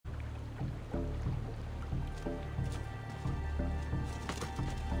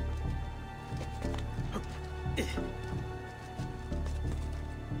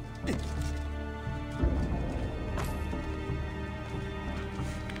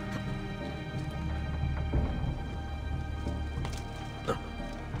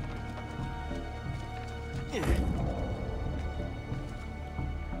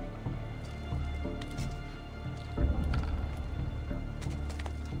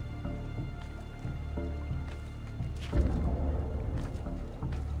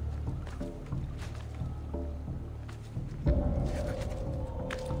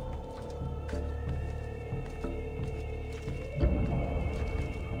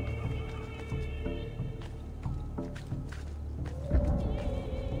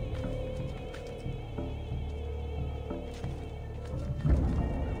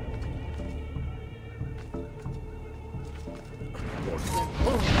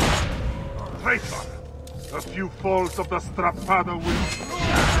traitor! A few falls of the strappado will...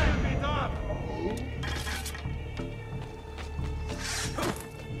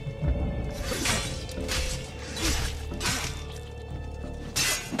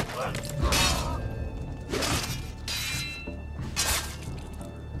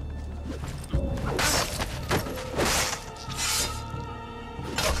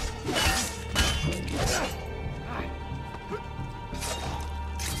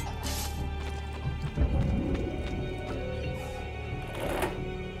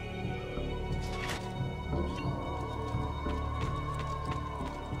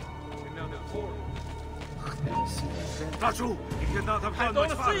 Laggiù! Il candidato I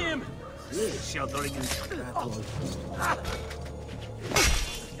don't see him! Sheltering in Shirrako.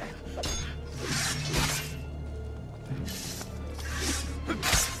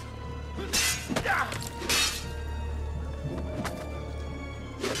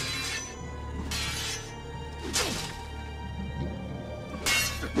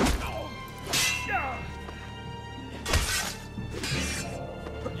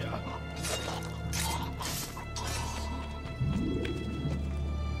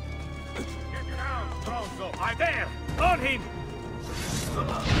 I'm there! On him!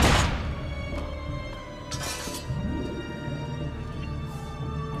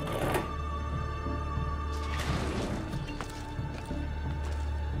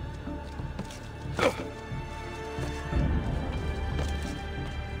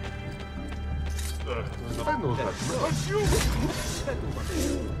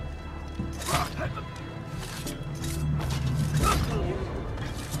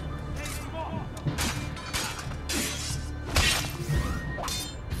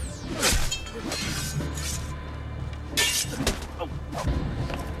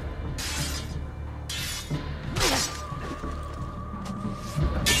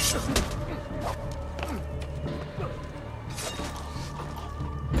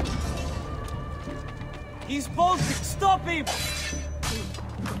 He's bolting! Stop him!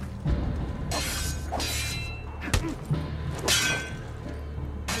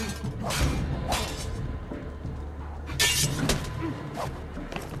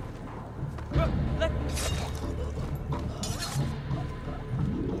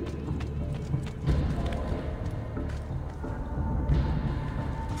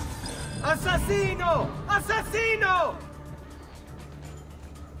 Assassino! Assassino!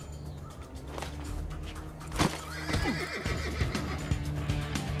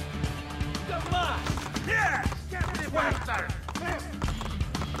 Yeah! Get the bastard!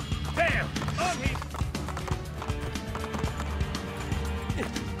 There! On him!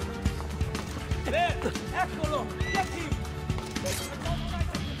 There! Eccolo! Get him!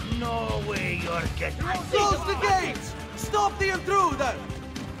 No way you're getting... Close the gates! Stop the intruder!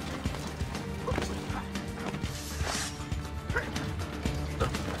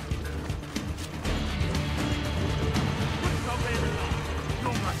 You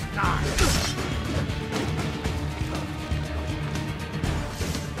must die!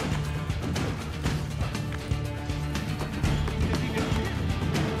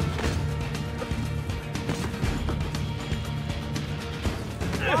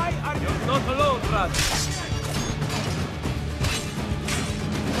 Why are you not alone, brother?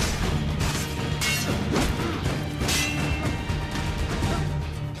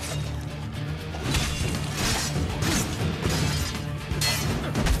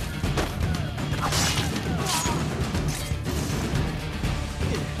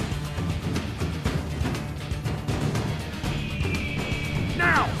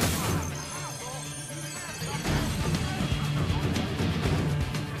 Now!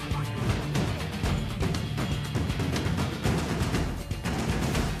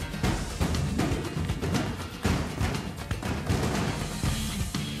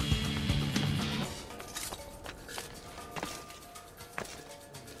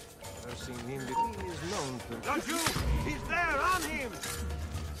 Laggiù! He's there! On him!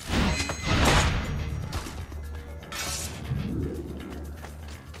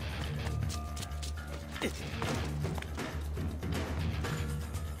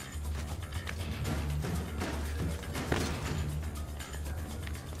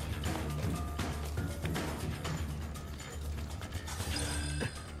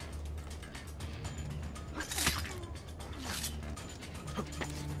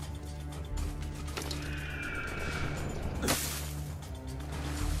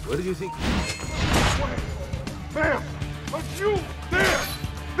 What do you think? Bam! A Jew! There!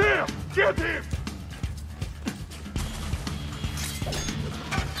 There! Get him!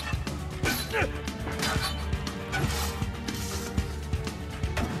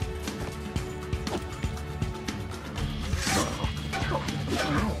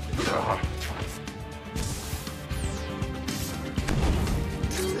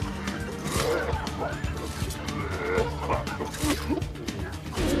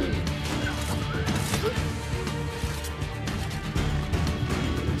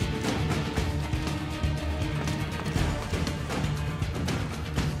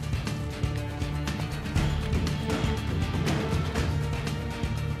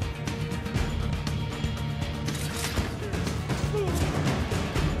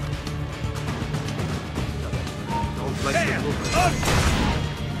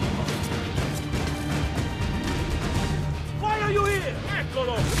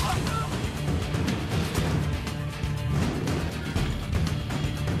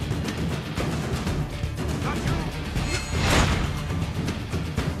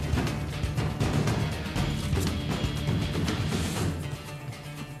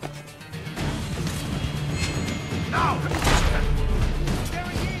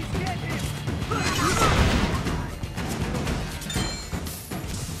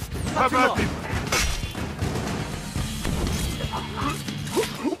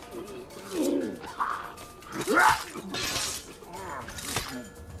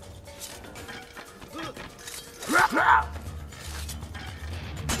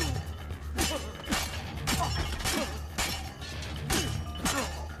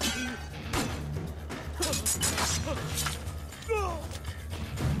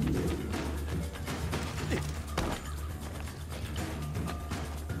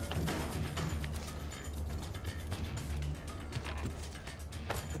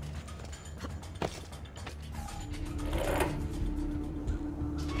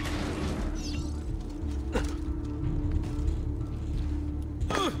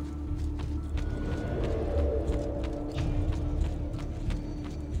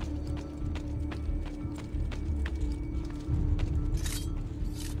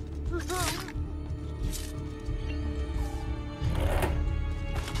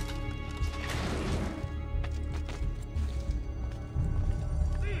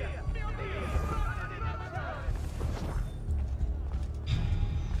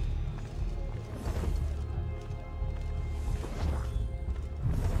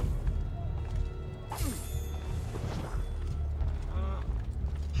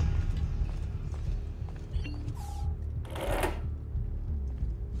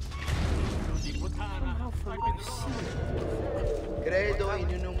 Credo in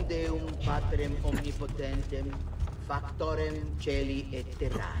unum Deum Patrem omnipotentem, factorem celi et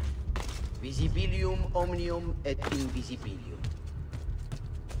terrae, visibilium omnium et invisibilium,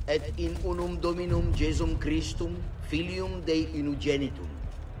 et in unum Dominum Jesum Christum, Filium Dei unigenitum,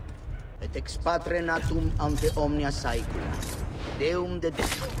 et ex Patre natum ante omnia saecula, Deum de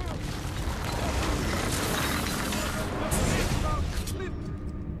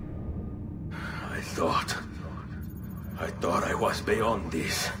I thought I was beyond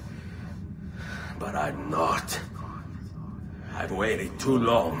this. But I'm not. I've waited too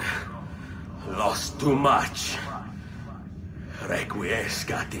long. Lost too much.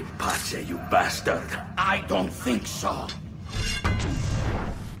 Requiescat in pace, you bastard. I don't think so.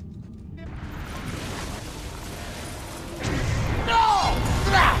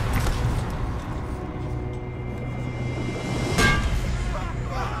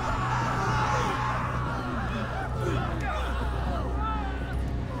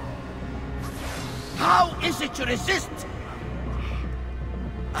 How is it you resist?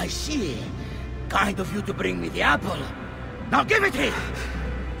 I see. Kind of you to bring me the apple. Now give it here!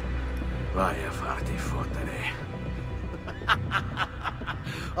 Vaya farti fottere.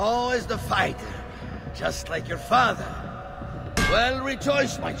 Always the fighter, just like your father. Well,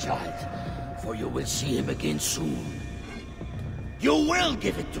 rejoice, my child, for you will see him again soon. You will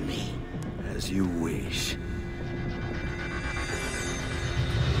give it to me. As you wish.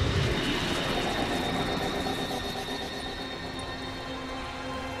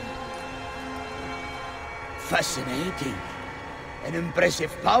 Fascinating. An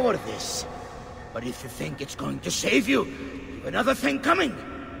impressive power, this. But if you think it's going to save you, you've another thing coming.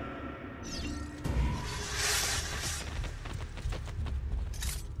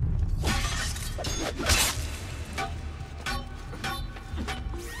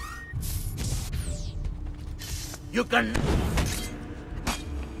 You can...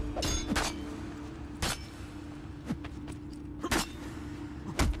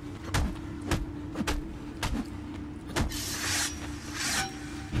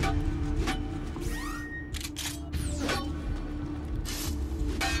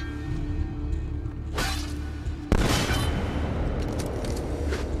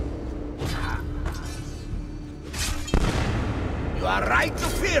 You are right to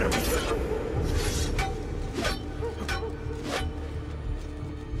fear me.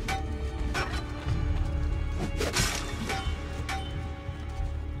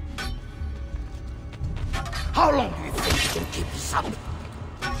 How long do you think you can keep this up?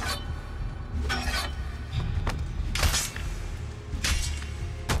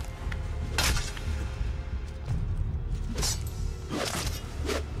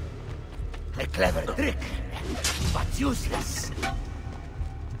 A clever trick, but useless.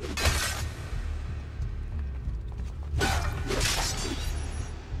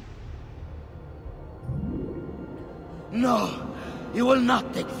 No, you will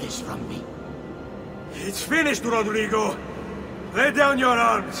not take this from me. It's finished, Rodrigo. Lay down your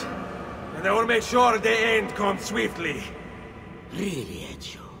arms, and I will make sure the end comes swiftly. Really,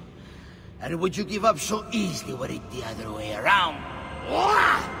 Ezio? And would you give up so easily were it the other way around?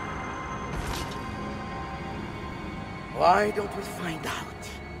 Why don't we find out?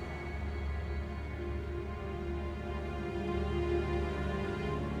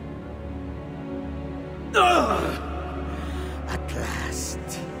 At last.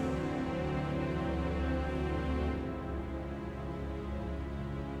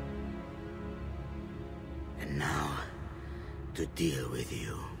 And now, to deal with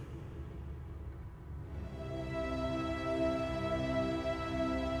you.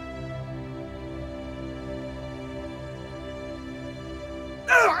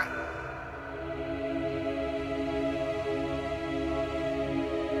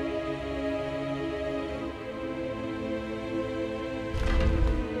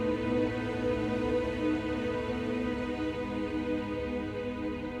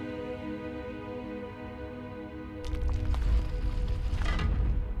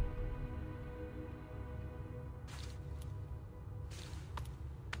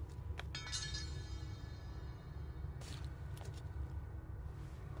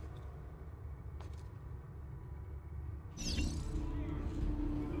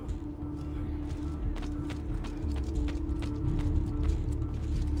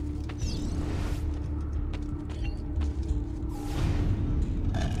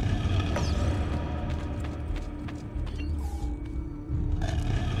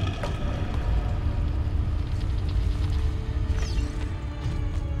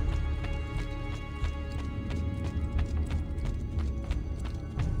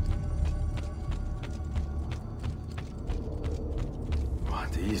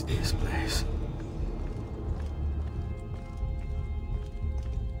 this place.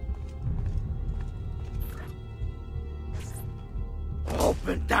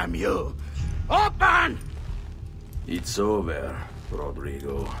 Open, damn you! Open! It's over,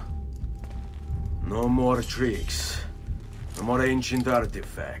 Rodrigo. No more tricks. No more ancient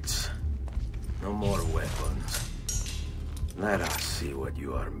artifacts. No more weapons. Let us see what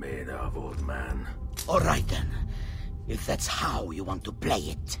you are made of, old man. All right then, if that's how you want to play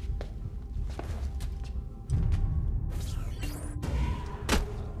it.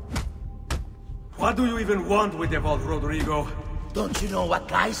 What do you even want with the vault, Rodrigo? Don't you know what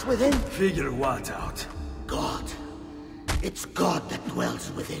lies within? Figure what out? God. It's God that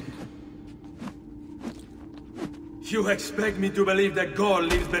dwells within. You expect me to believe that God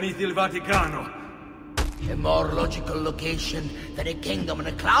lives beneath Il Vaticano? A more logical location than a kingdom in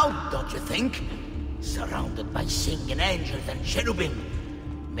a cloud, don't you think? Surrounded by singing angels and cherubim.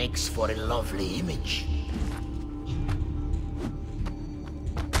 Makes for a lovely image.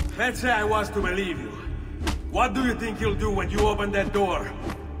 Let's say I was to believe you. What do you think you'll do when you open that door?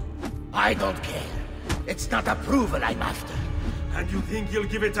 I don't care. It's not approval I'm after. And you think you'll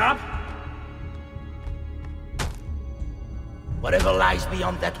give it up? Whatever lies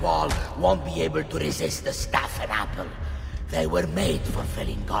beyond that wall won't be able to resist the staff and apple. They were made for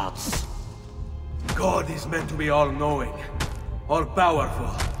felling gods. God is meant to be all-knowing,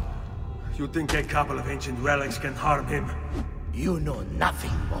 all-powerful. You think a couple of ancient relics can harm him? You know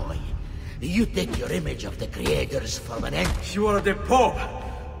nothing, boy. You take your image of the creators from an end. You are the Pope,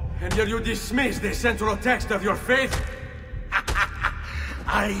 and yet you dismiss the central text of your faith?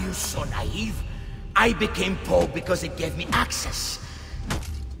 Are you so naive? I became Pope because it gave me access.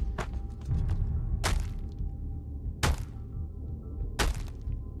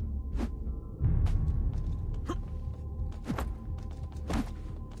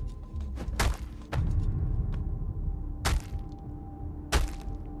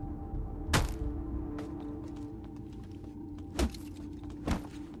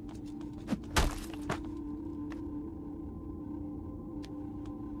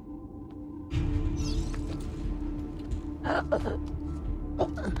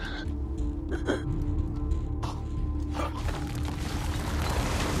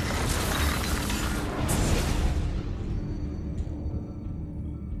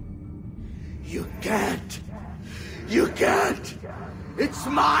 You can't! You can't! It's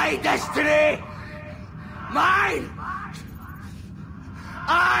my destiny! Mine!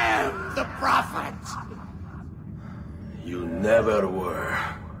 I am the prophet! You never were.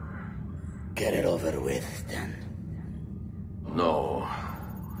 Get it over with, then. No.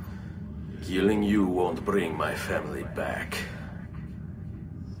 Killing you won't bring my family back.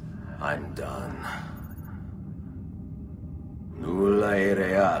 I'm done. Nulla è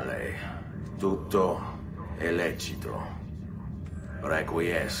reale. Tutto è lecito.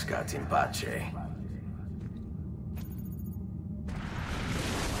 Requiescat in pace.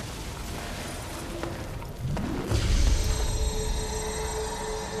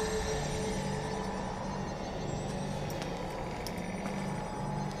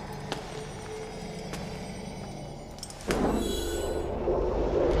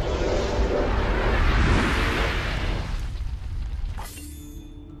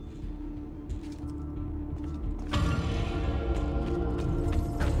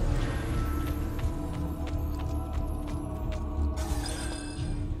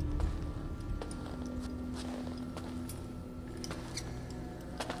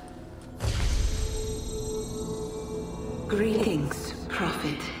 Greetings,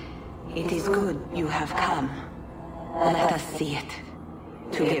 Prophet. It is good you have come. Let us see it,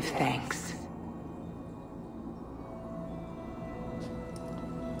 to give thanks.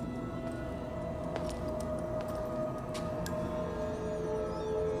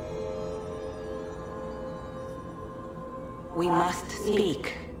 We must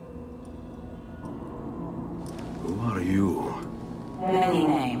speak. Who are you? Many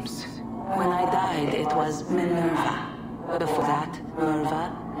names. When I died, it was Minerva. Before that,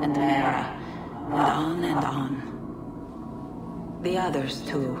 Merva and Mera. And on and on. The others,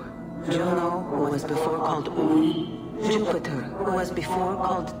 too. Juno, who was before called Uni. Jupiter, who was before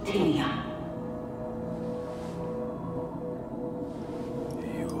called Tinia.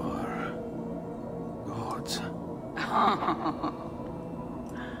 You are... gods.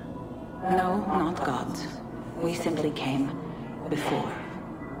 No, not gods. We simply came before.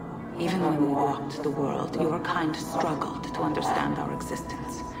 Even when we walked the world, your kind struggled to understand our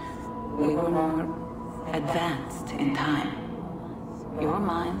existence. We were more advanced in time. Your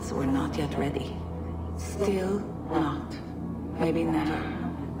minds were not yet ready. Still not. Maybe never.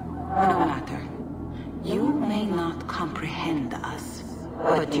 No matter. You may not comprehend us,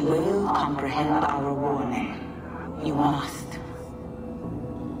 but you will comprehend our warning. You must.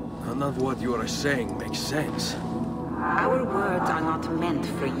 None of what you are saying makes sense. Our words are not meant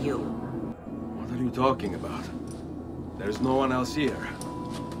for you. What are you talking about? There's no one else here.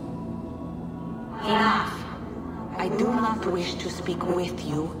 Enough. I do not wish to speak with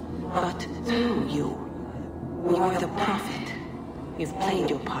you, but through you. You are the prophet. You've played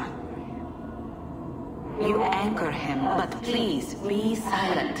your part. You anchor him, but please be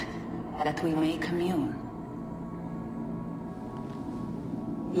silent, that we may commune.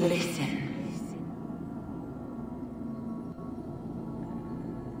 Listen.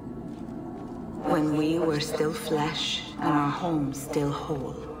 When we were still flesh and our home still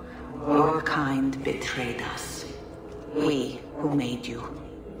whole, your kind betrayed us. We who made you.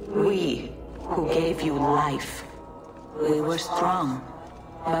 We who gave you life. We were strong,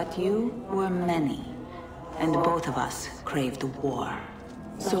 but you were many, and both of us craved war.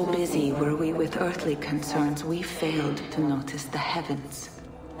 So busy were we with earthly concerns, we failed to notice the heavens.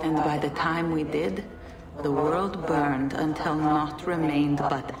 And by the time we did, the world burned until naught remained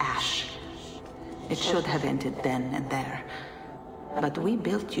but ash. It should have ended then and there. But we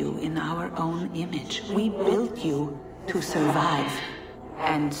built you in our own image. We built you to survive.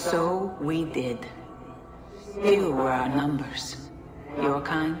 And so we did. Few were our numbers. Your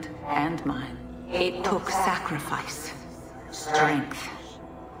kind and mine. It took sacrifice, strength,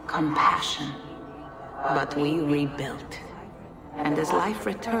 compassion. But we rebuilt. And as life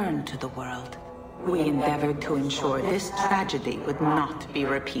returned to the world, we endeavored to ensure this tragedy would not be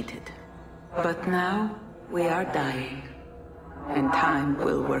repeated. But now, we are dying, and time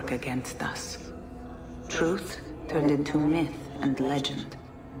will work against us. Truth turned into myth and legend.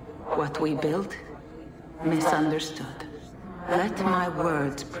 What we built, misunderstood. Let my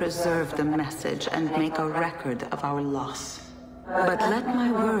words preserve the message and make a record of our loss. But let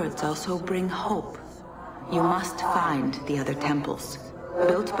my words also bring hope. You must find the other temples,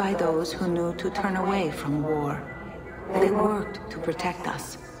 built by those who knew to turn away from war. They worked to protect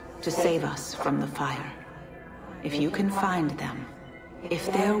us, to save us from the fire. If you can find them,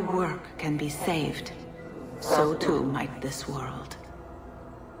 if their work can be saved, so too might this world.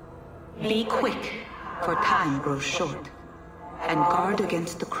 Be quick, for time grows short, and guard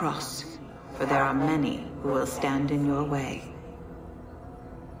against the cross, for there are many who will stand in your way.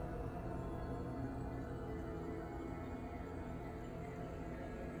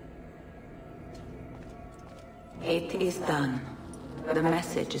 It is done. The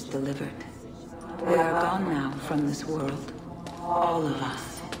message is delivered. We are gone now from this world. All of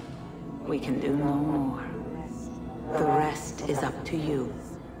us. We can do no more. The rest is up to you,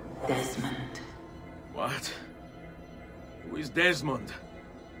 Desmond. What? Who is Desmond?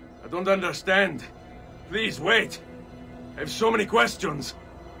 I don't understand. Please, wait. I have so many questions.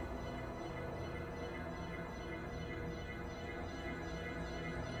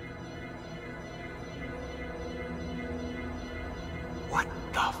 What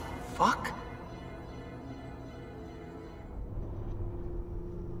the fuck?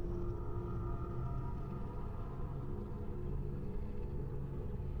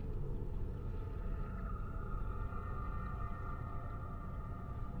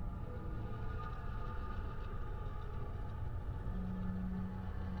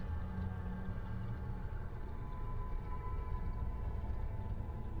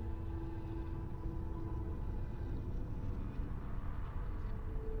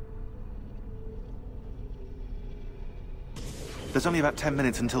 There's only about 10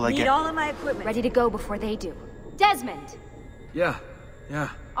 minutes until I Need get... all of my equipment ready to go before they do. Desmond! Yeah.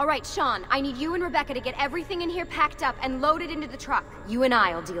 All right, Sean, I need you and Rebecca to get everything in here packed up and loaded into the truck. You and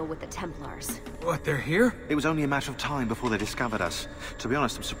I'll deal with the Templars. What, they're here? It was only a matter of time before they discovered us. To be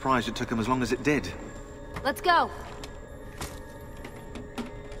honest, I'm surprised it took them as long as it did. Let's go.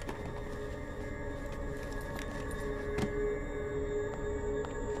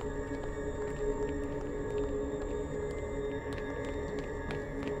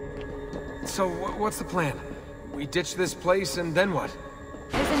 So, what's the plan? We ditch this place and then what?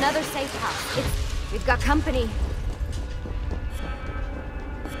 There's another safe house. We've got company.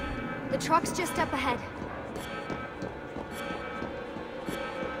 The truck's just up ahead.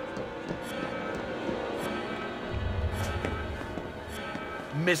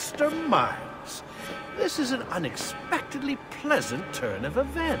 Mr. Miles, this is an unexpectedly pleasant turn of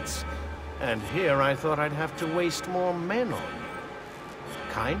events. And here I thought I'd have to waste more men on you.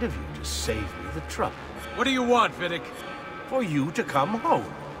 Kind of you to save me the trouble. What do you want, Vidic? For you to come home.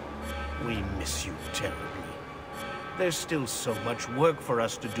 We miss you terribly. There's still so much work for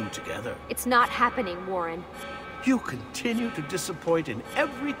us to do together. It's not happening, Warren. You continue to disappoint in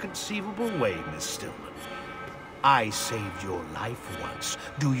every conceivable way, Miss Stillman. I saved your life once,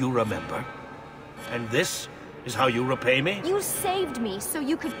 do you remember? And this is how you repay me? You saved me so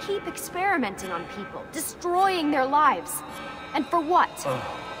you could keep experimenting on people, destroying their lives. And for what?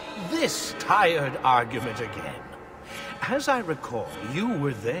 Oh, this tired argument again. As I recall, you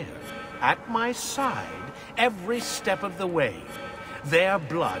were there, at my side, every step of the way. Their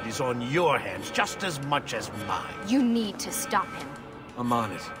blood is on your hands just as much as mine. You need to stop him. I'm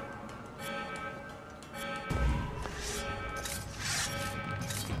on it.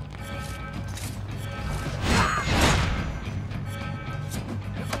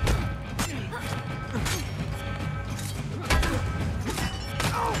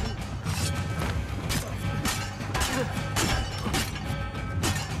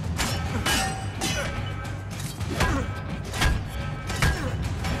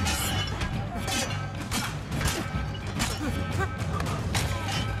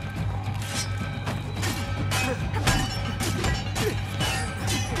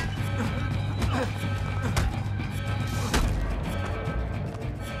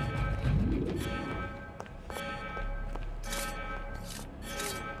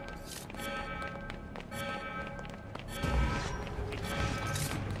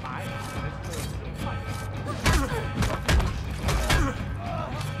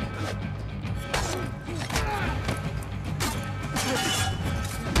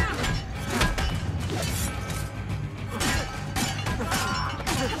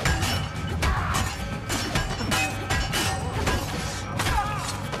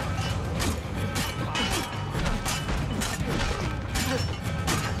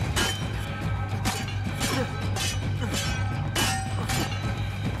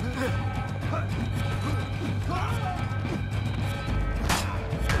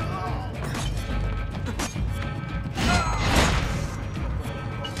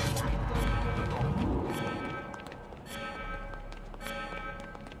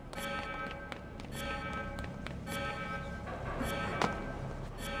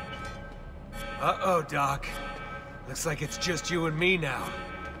 Uh-oh, Doc. Looks like it's just you and me now.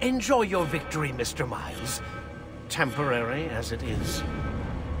 Enjoy your victory, Mr. Miles. Temporary as it is.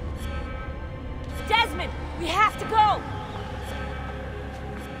 Desmond, we have to go!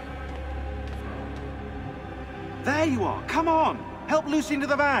 There you are. Come on. Help Lucy into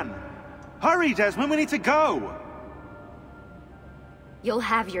the van. Hurry, Desmond. We need to go. You'll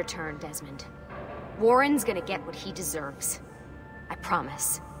have your turn, Desmond. Warren's gonna get what he deserves. I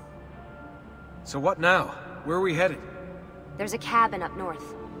promise. So what now? Where are we headed? There's a cabin up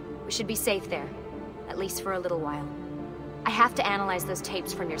north. We should be safe there. At least for a little while. I have to analyze those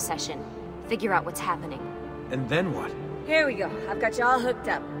tapes from your session. Figure out what's happening. And then what? Here we go. I've got you all hooked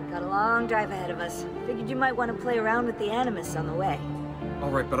up. Got a long drive ahead of us. Figured you might want to play around with the Animus on the way.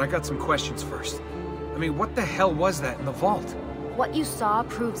 Alright, but I got some questions first. I mean, what the hell was that in the vault? What you saw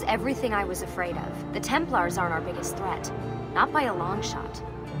proves everything I was afraid of. The Templars aren't our biggest threat. Not by a long shot.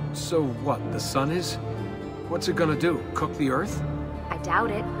 So what, the sun is? What's it gonna do? Cook the Earth? I doubt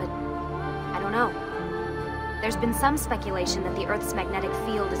it, but I don't know. There's been some speculation that the Earth's magnetic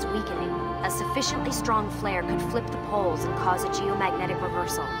field is weakening. A sufficiently strong flare could flip the poles and cause a geomagnetic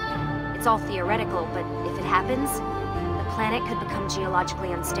reversal. It's all theoretical, but if it happens, the planet could become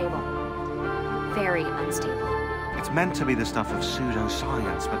geologically unstable. Very unstable. It's meant to be the stuff of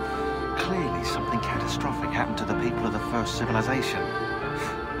pseudoscience, but clearly something catastrophic happened to the people of the first civilization.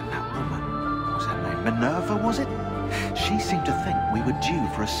 And that woman, what was her name? Minerva, was it? She seemed to think we were due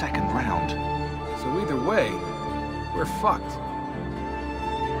for a second round. So either way, we're fucked.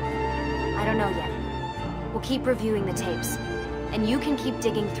 I don't know yet. We'll keep reviewing the tapes. And you can keep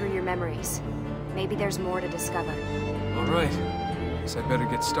digging through your memories. Maybe there's more to discover. Alright. Guess I better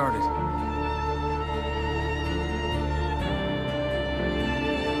get started.